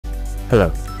Hello,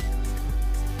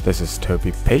 this is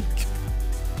Toby Peak.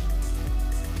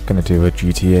 Gonna do a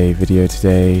GTA video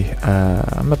today.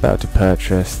 I'm about to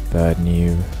purchase the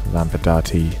new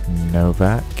Lampadati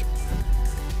Novak.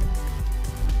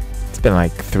 It's been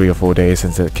like 3 or 4 days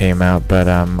since it came out, but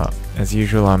as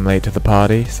usual I'm late to the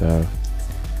party, so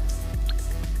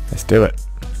let's do it.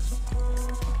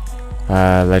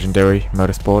 Legendary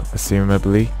Motorsport,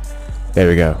 assumably. There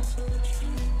we go.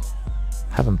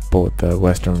 Haven't bought the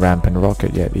Western Ramp and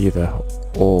Rocket yet either,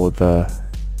 or the...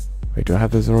 Wait, do I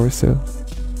have the Zorosu?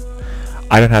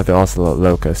 I don't have the Ocelot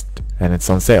Locust, and it's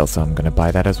on sale, so I'm gonna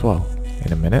buy that as well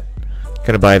in a minute.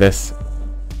 Gonna buy this.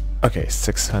 Okay,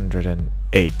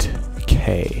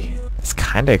 608k. It's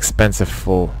kinda expensive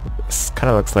for... This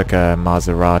kinda looks like a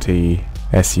Maserati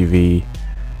SUV.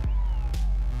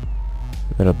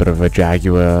 A little bit of a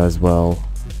Jaguar as well.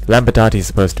 Lampadati is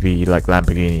supposed to be like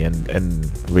Lamborghini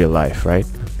in real life, right?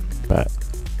 But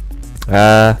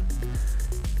let's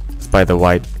buy the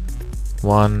white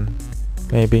one,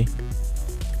 maybe.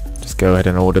 Just go ahead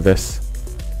and order this.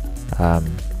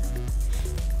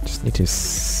 Just need to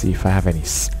see if I have any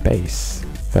space.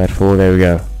 Third floor, there we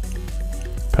go.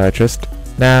 Purchased.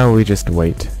 Now we just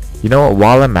wait. You know what?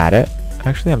 While I'm at it,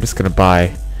 actually, I'm just gonna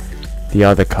buy the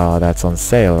other car that's on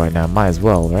sale right now. Might as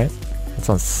well, right? It's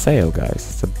on sale, guys.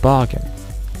 It's a bargain.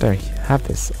 Don't have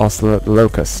this Ocelot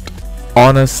Locust.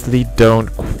 Honestly, don't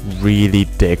really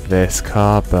dig this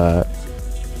car, but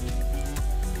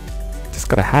just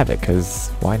gotta have it, cause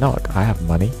why not? I have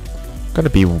money. Gonna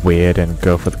be weird and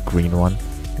go for the green one.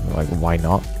 Like, why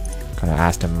not? Kinda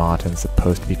Aston Martin's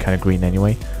supposed to be kinda green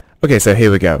anyway. Okay, so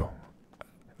here we go.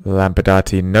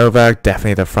 Lampadati Novak.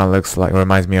 Definitely the front looks like,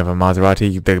 reminds me of a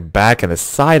Maserati. The back and the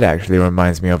side actually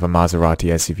reminds me of a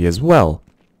Maserati SUV as well.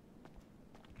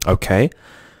 Okay.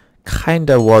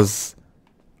 Kinda was...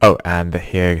 Oh, and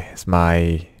here's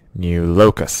my new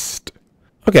Locust.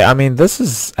 Okay, I mean, this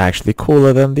is actually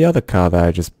cooler than the other car that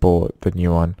I just bought, the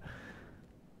new one.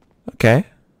 Okay.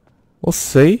 We'll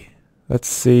see. Let's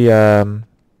see, I'm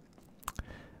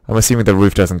assuming the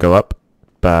roof doesn't go up,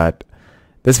 but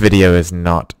this video is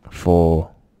not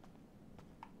for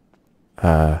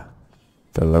the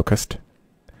Locust.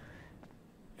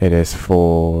 It is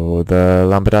for the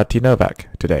Lampadati Novak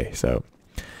today. So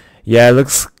yeah, it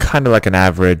looks kind of like an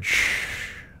average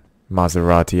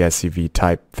Maserati SUV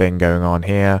type thing going on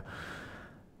here.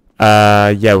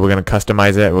 Yeah, we're gonna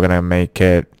customize it. We're gonna make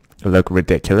it look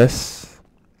ridiculous.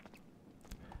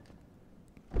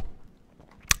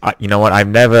 You know what? I've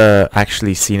never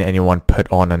actually seen anyone put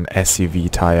on an SUV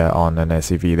tire on an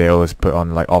SUV. They always put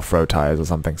on like off-road tires or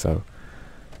something. So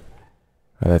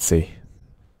let's see.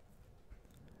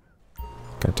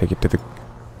 Gonna take it to the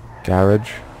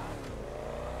garage.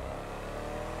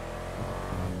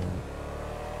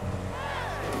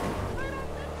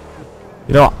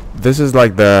 You know, this is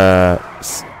like the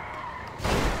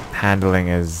handling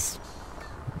is...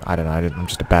 I don't know. I'm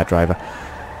just a bad driver.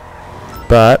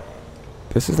 But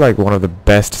this is like one of the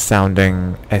best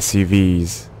sounding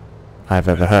SUVs I've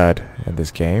ever heard in this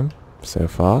game so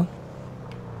far.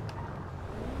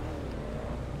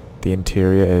 The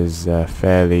interior is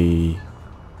fairly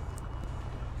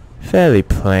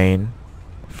plain.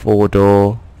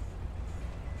 4-door.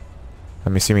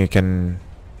 I'm assuming you can...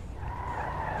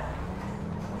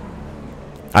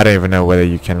 I don't even know whether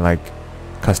you can like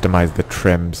customize the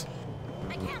trims.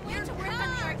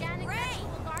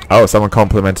 Oh, someone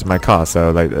complimented my car,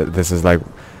 so like this is like,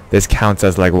 this counts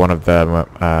as like one of the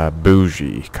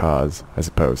bougie cars, I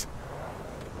suppose.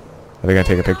 Are they gonna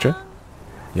take a picture?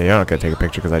 Yeah, you're not gonna take a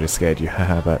picture because I just scared you.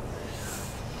 But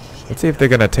let's see if they're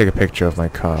gonna take a picture of my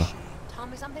car.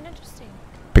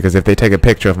 Because if they take a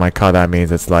picture of my car, that means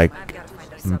it's like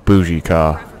bougie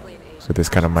car with this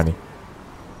kind of money.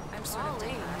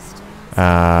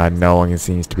 No one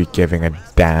seems to be giving a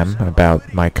damn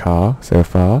about my car so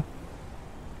far.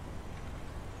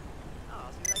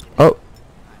 Oh!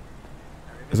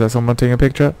 Is that someone taking a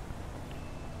picture?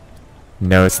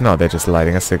 No, it's not. They're just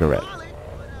lighting a cigarette.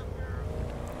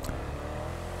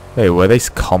 Wait, were they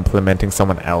complimenting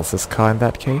someone else's car in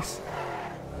that case?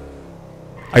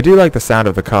 I do like the sound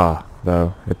of the car,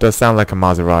 though. It does sound like a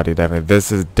Maserati, definitely.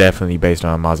 This is definitely based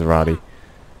on a Maserati.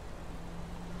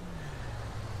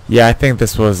 Yeah, I think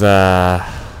this was this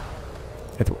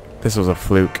was a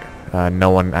fluke. No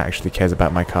one actually cares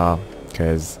about my car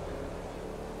because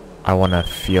I want to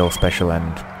feel special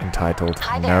and entitled.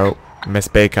 No, Miss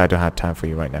Baker, I don't have time for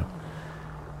you right now.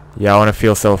 Yeah, I want to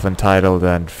feel self-entitled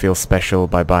and feel special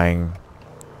by buying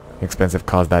expensive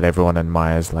cars that everyone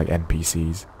admires, like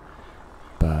NPCs.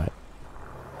 But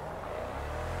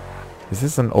is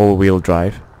this an all-wheel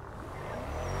drive?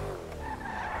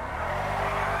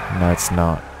 No, it's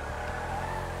not.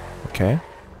 Okay.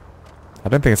 I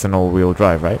don't think it's an all-wheel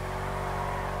drive, right?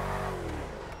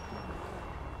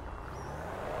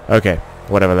 Okay,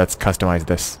 whatever, let's customize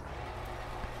this.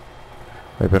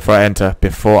 Wait, before I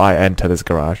enter this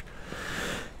garage.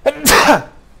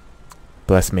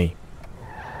 Bless me.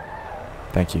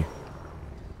 Thank you.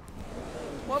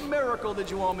 What miracle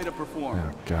did you want me to perform?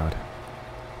 Oh god.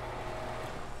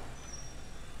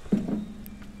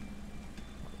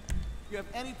 You have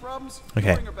any problems?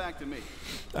 Okay. Bring her back to me.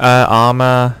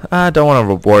 Armor. I don't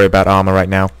want to worry about armor right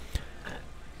now.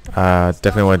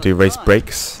 Definitely want to do race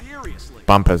brakes. Seriously.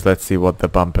 Bumpers. Let's see what the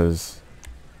bumpers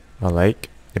are like.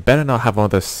 It better not have all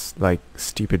this like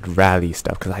stupid rally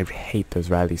stuff, because I hate those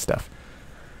rally stuff.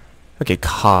 Okay,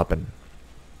 carbon.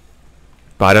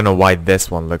 But I don't know why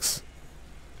this one looks...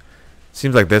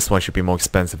 Seems like this one should be more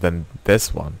expensive than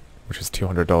this one, which is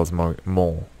 $200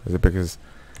 more. Is it because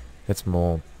it's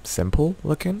more simple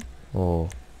looking? Or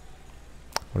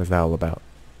what is that all about?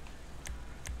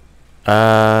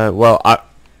 Well,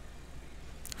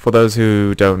 for those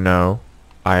who don't know,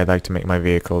 I like to make my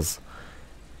vehicles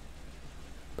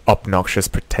obnoxious,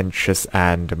 pretentious,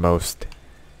 and most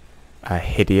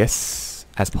hideous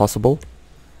as possible.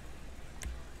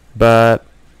 But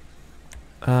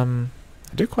I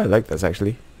do quite like this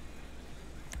actually.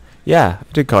 Yeah, I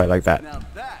do quite like that. Now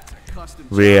that's a custom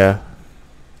Rear,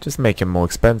 just make it more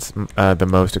expensive. The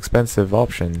most expensive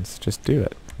options. Just do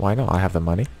it. Why not? I have the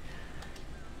money.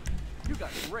 You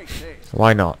got great taste.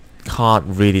 Why not? Can't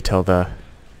really tell the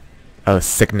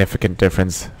significant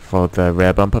difference for the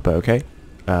rear bumper, but okay.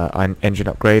 An engine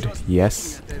upgrade, Trust me,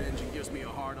 yes. looking at that engine gives me a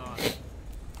hard on.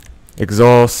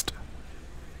 Exhaust,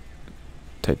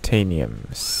 titanium,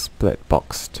 split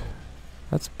boxed.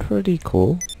 That's pretty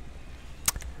cool.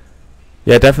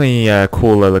 Yeah, definitely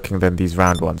cooler looking than these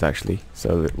round ones actually.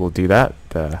 So we'll do that.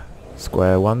 The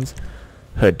square ones.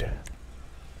 Hood.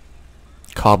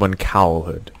 Carbon cowl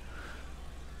hood.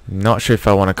 Not sure if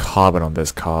I want a carbon on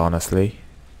this car, honestly.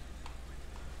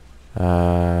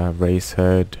 Race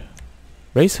hood.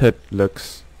 Race hood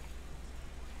looks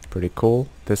pretty cool.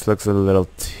 This looks a little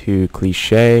too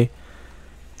cliche.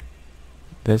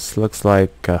 This looks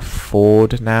like a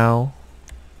Ford now.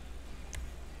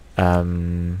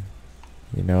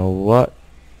 You know what?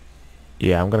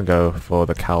 Yeah, I'm gonna go for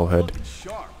the cowl hood. Looking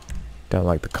sharp. Don't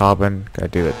like the carbon. Gotta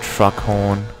do the truck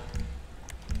horn.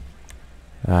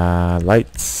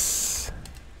 Lights.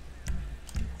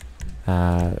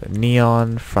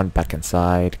 Neon, front, back, and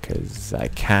side, because I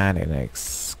can, and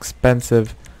it's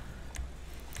expensive.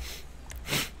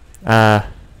 Let's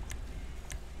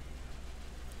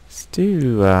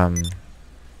do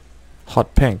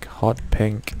hot pink. Hot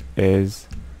pink is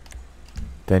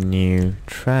the new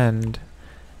trend.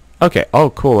 Okay, oh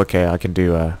cool, okay, I can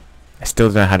do I still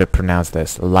don't know how to pronounce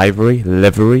this.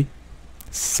 Livery?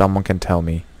 Someone can tell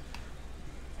me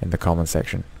in the comment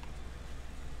section.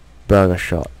 Burger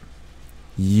shot.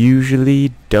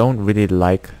 Usually don't really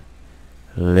like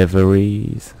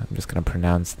liveries. I'm just gonna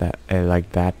pronounce that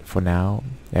like that for now.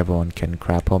 Everyone can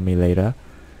crap on me later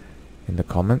in the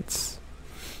comments.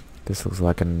 This looks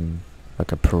like a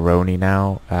Peroni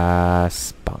now.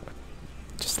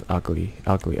 Just ugly.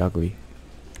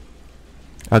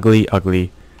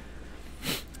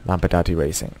 Lampadati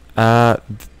Racing.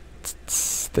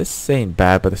 This ain't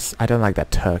bad, but I don't like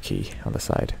that turkey on the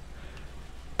side.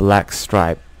 Black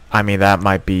stripe. I mean, that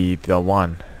might be the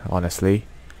one, honestly.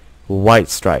 White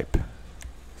stripe.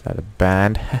 Is that a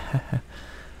band?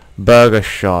 Burger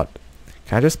shot.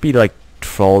 Can I just be like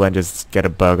troll and just get a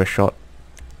burger shot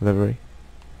livery?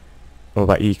 What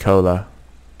about E-Cola?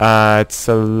 It's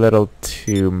a little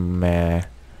too meh.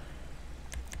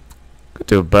 Could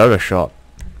do a burger shot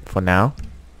for now,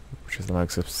 which is the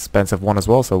most expensive one as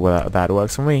well, so that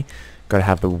works for me. Gotta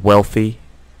have the wealthy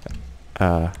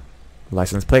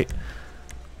license plate.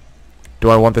 Do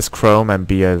I want this chrome and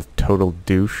be a total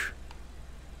douche?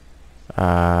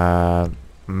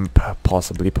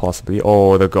 Possibly.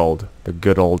 Or the gold. The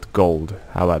good old gold.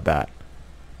 How about that?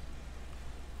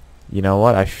 You know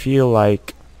what? I feel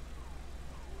like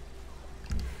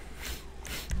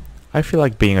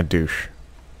being a douche.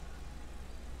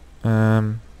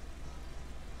 Or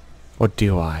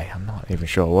do I? I'm not even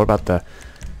sure. What about the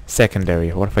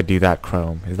secondary? What if I do that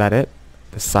chrome? Is that it?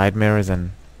 The side mirrors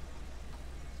and...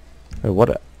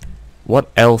 Wait, what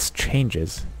else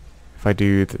changes if I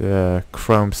do the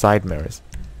chrome side mirrors?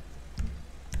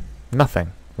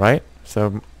 Nothing, right?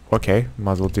 So, okay,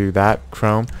 might as well do that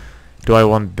chrome. Do I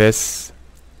want this?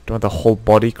 Do I want the whole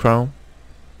body chrome?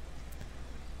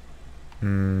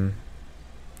 Nah,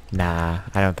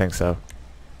 I don't think so.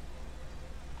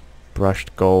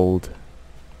 Brushed gold.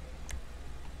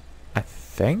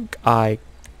 think I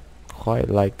quite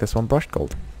like this one brushed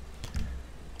gold.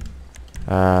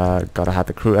 Gotta have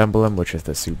the crew emblem, which is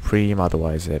the supreme,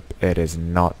 otherwise it is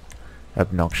not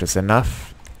obnoxious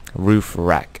enough. Roof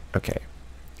rack, okay.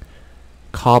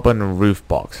 Carbon roof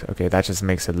box, okay, that just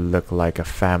makes it look like a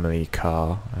family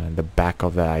car, and the back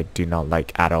of that I do not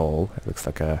like at all. It looks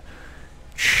like a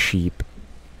cheap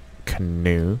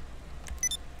canoe.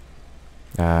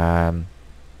 Not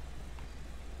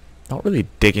really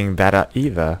digging that out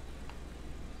either.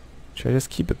 Should I just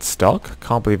keep it stock?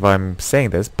 Can't believe I'm saying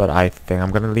this, but I think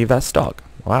I'm gonna leave that stock.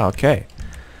 Wow, okay.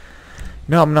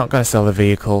 No, I'm not gonna sell the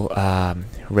vehicle.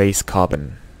 Race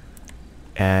carbon.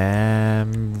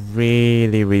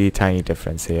 Really tiny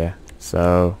difference here.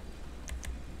 So,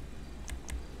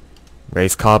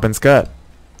 race carbon skirt.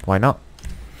 Why not?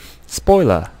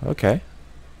 Spoiler. Okay.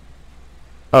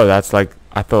 Oh, that's like,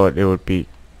 I thought it would be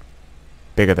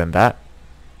bigger than that,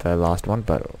 the last one,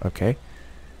 but okay.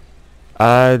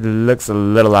 Looks a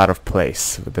little out of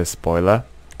place with this spoiler.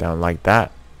 Don't like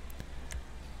that.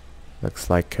 Looks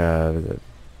like an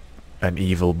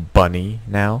evil bunny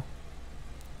now.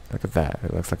 Look at that.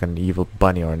 It looks like an evil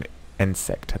bunny or an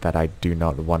insect that I do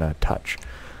not want to touch.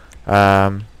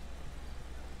 That's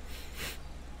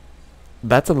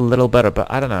a little better,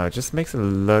 but I don't know. It just makes it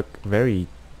look very...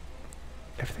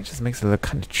 Everything just makes it look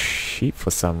kind of cheap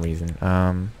for some reason.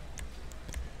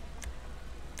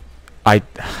 I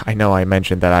know I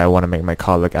mentioned that I want to make my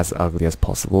car look as ugly as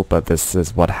possible, but this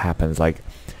is what happens. Like,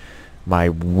 my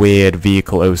weird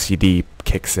vehicle OCD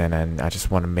kicks in, and I just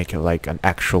want to make it like an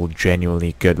actual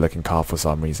genuinely good looking car for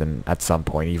some reason at some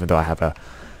point, even though I have a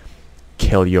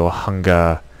kill your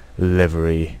hunger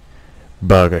livery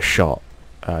burger shot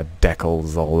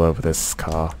decals all over this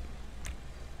car.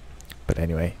 But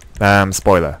anyway,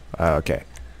 spoiler. Okay.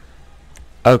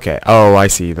 Okay, oh I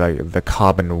see, like the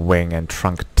carbon wing and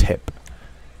trunk tip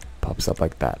pops up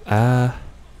like that.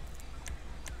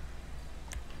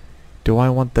 Do I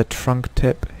want the trunk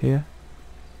tip here?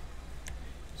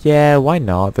 Yeah, why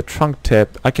not? The trunk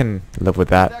tip, I can live with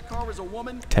that.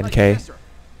 10k.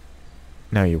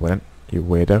 No, you wouldn't, you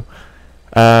weirdo.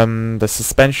 The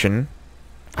suspension,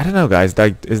 I don't know guys,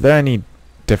 like, is there any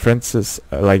differences?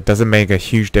 Like, does it make a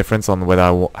huge difference on whether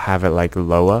I have it like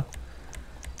lower?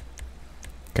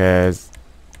 Because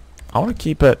I want to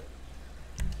keep it,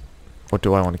 or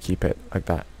do I want to keep it like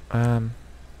that?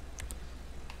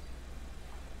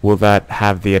 Will that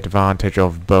have the advantage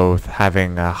of both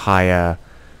having a higher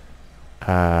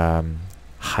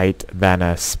height than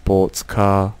a sports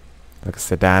car, like a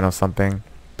sedan or something,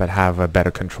 but have a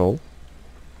better control?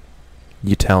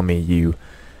 You tell me, you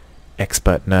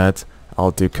expert nerds.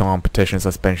 I'll do competition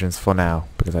suspensions for now,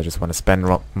 because I just want to spend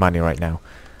money right now.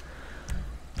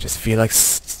 Just feel like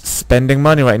spending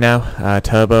money right now.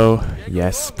 Turbo,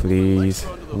 yes please.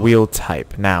 Wheel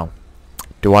type. Now,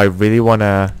 do I really want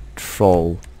to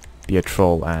be a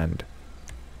troll and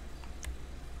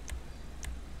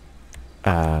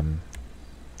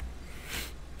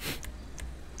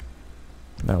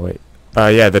no wait,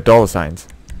 yeah, the dollar signs.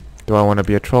 Do I want to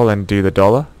be a troll and do the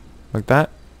dollar like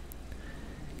that?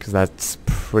 Because that's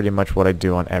pretty much what I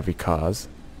do on every cars,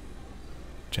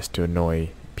 just to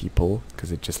annoy people,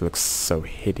 because it just looks so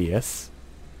hideous.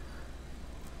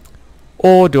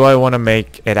 Or do I want to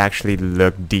make it actually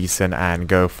look decent and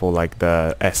go for like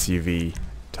the SUV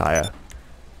tire?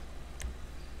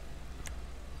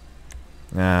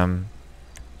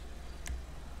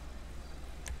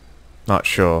 Not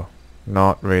sure.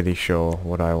 Not really sure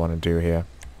what I want to do here.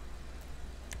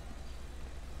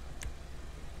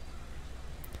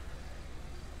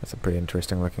 That's a pretty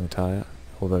interesting looking tire,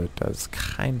 although it does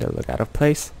kind of look out of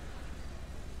place.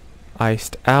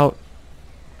 Iced out.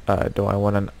 Do I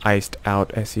want an iced out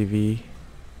SUV?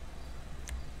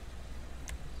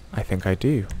 I think I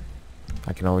do.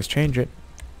 I can always change it.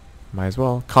 Might as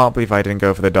well. Can't believe I didn't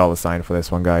go for the dollar sign for this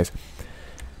one, guys.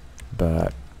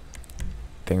 But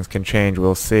things can change.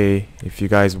 We'll see. If you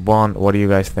guys want, what do you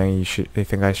guys think? You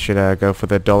think I should go for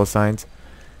the dollar signs?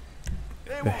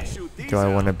 Do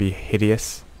I want to be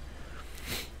hideous?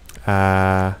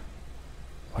 Why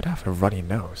do I have a runny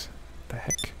nose? What the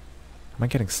heck? Am I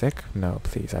getting sick? No,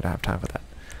 please, I don't have time for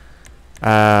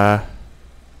that.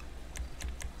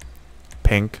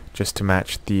 Pink, just to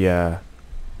match the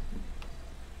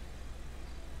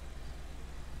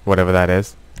whatever that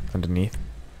is underneath.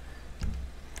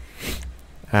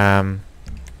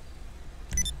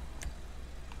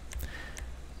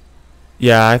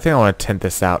 Yeah, I think I want to tint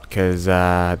this out because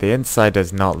the inside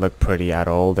does not look pretty at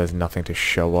all. There's nothing to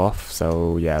show off.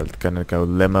 So yeah, gonna go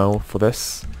limo for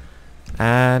this.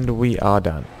 And we are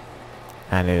done.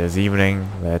 And it is evening.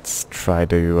 Let's try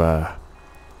to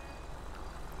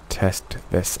test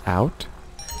this out.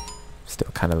 Still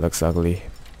kind of looks ugly,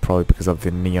 probably because of the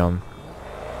neon.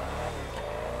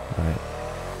 Right.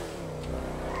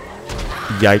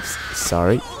 Yikes!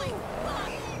 Sorry.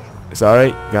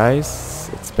 Sorry, guys.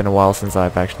 It's been a while since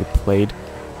I've actually played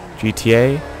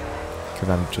GTA, because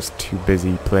I'm just too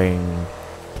busy playing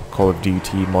Call of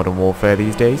Duty Modern Warfare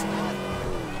these days.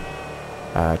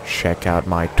 Check out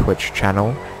my Twitch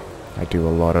channel. I do a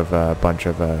lot of bunch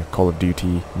of Call of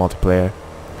Duty multiplayer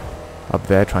up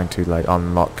there, trying to like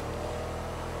unlock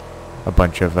a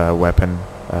bunch of weapon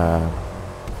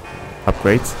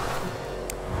upgrades.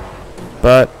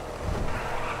 But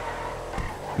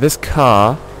this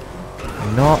car,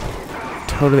 not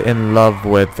totally in love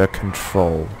with the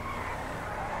control,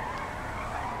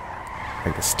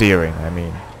 like the steering. I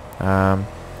mean,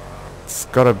 it's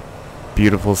got a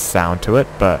beautiful sound to it,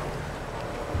 but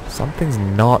something's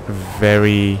not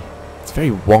very. It's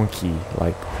very wonky.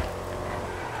 Like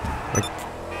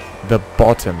the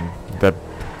bottom,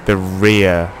 the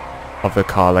rear of the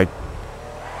car, like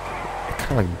it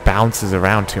kind of like bounces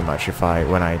around too much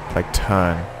when I like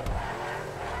turn.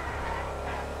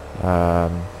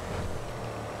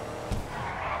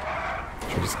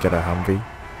 Should just get a Humvee.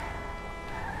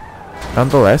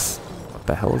 Nonetheless, what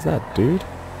the hell is that, dude?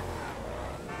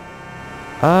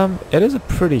 It is a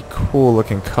pretty cool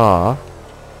looking car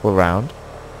all around.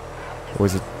 Or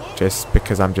is it just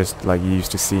because I'm just like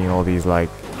used to seeing all these like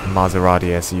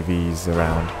Maserati SUVs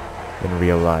around in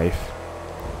real life?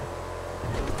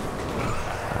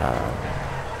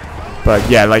 But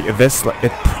yeah, like this, like,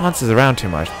 it prances around too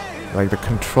much. Like the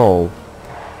control,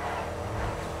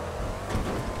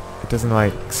 it doesn't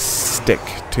like stick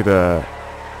to the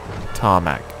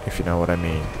tarmac, if you know what I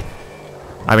mean.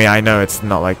 I mean, I know it's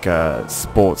not like a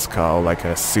sports car or like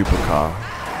a supercar,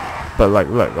 but like,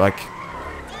 look, like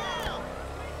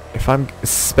if I'm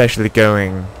especially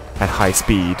going at high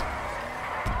speed,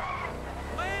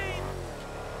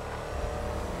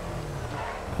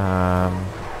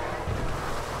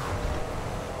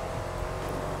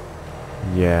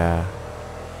 yeah.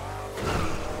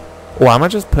 Oh, am I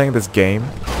just playing this game?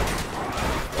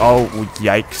 Oh,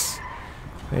 yikes.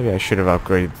 Maybe I should have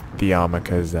upgraded the armor,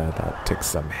 because that took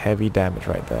some heavy damage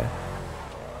right there.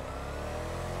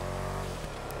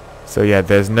 So yeah,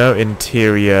 there's no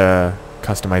interior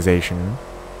customization.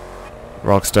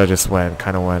 Rockstar just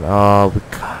kind of went, oh, we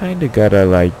kind of gotta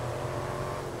like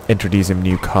introduce some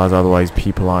new cars, otherwise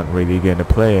people aren't really gonna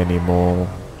play anymore.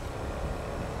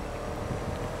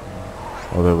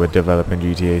 Although we're developing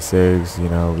GTA 6, you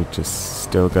know, we just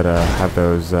still gotta have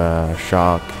those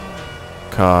shark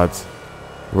cards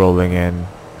rolling in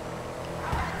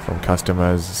from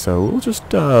customers. So we'll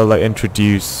just like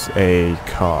introduce a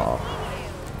car.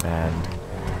 And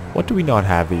what do we not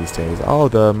have these days? Oh,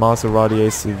 the Maserati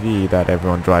SUV that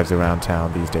everyone drives around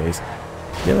town these days.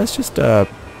 Yeah, let's just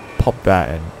pop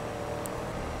that in.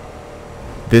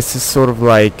 This is sort of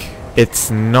like, it's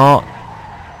not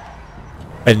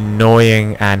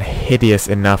annoying and hideous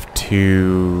enough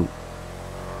to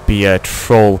be a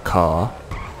troll car,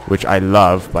 which I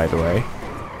love, by the way.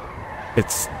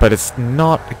 But it's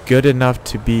not good enough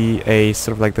to be a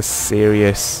sort of like the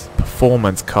serious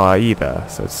performance car either.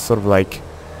 So it's sort of like,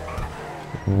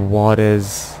 what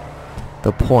is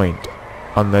the point?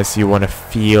 Unless you want to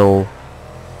feel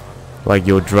like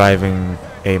you're driving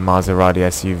a Maserati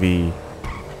SUV.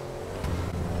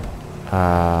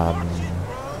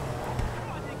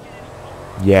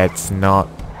 Yeah, it's not.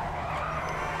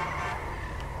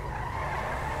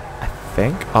 I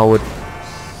think I'd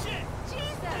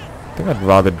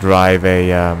rather drive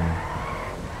a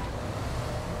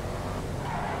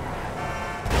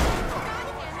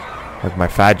like my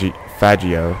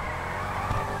Faggio.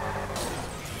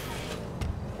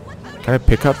 Can I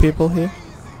pick up people here?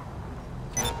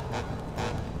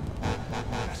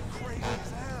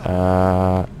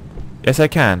 Yes, I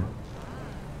can.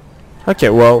 Okay,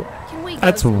 well,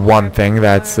 that's one thing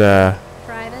that's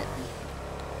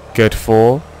good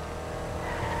for.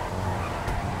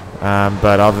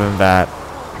 But other than that,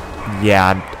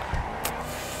 yeah.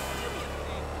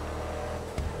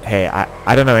 Hey,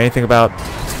 I don't know anything about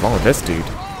what's wrong with this dude.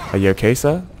 Are you okay,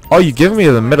 sir? Oh, you giving me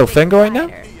the middle finger right now?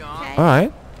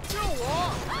 Alright.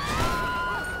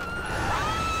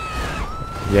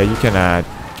 Yeah, you can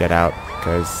get out,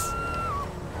 because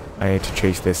I need to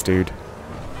chase this dude.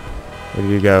 Where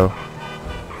do you go?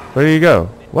 Where do you go?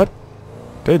 What?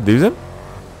 Did I lose him?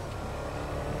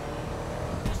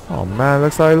 Oh man,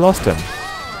 looks like I lost him.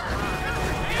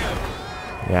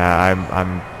 Yeah,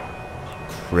 I'm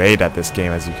great at this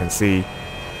game, as you can see.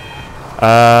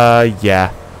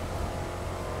 Yeah.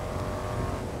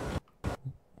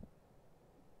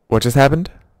 What just happened?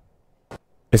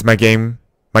 Is my game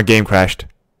crashed.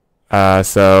 Well,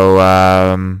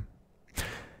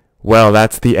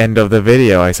 that's the end of the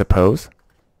video, I suppose.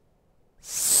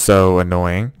 So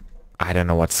annoying. I don't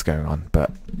know what's going on,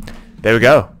 but there we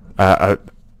go.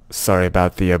 Sorry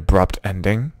about the abrupt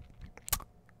ending.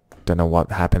 Don't know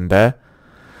what happened there.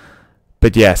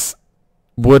 But yes,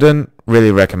 wouldn't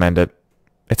really recommend it.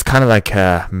 It's kind of like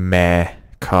a meh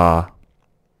car.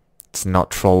 It's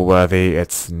not troll worthy,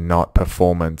 it's not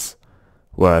performance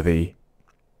worthy.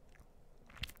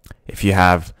 If you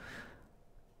have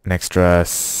an extra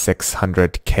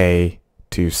 600k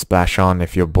to splash on,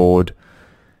 if you're bored,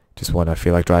 just want to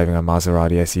feel like driving a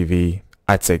Maserati SUV,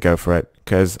 I'd say go for it,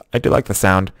 because I do like the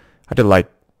sound, I do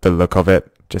like the look of it,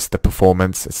 just the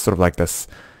performance. It's sort of like this,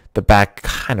 the back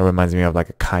kind of reminds me of like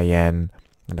a Cayenne,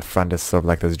 and the front is sort of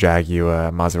like this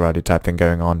Jaguar Maserati type thing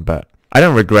going on, but I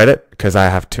don't regret it because I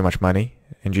have too much money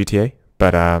in GTA,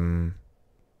 but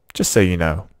just so you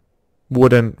know,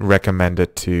 wouldn't recommend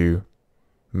it to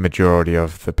majority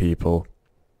of the people.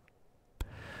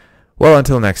 Well,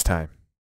 until next time.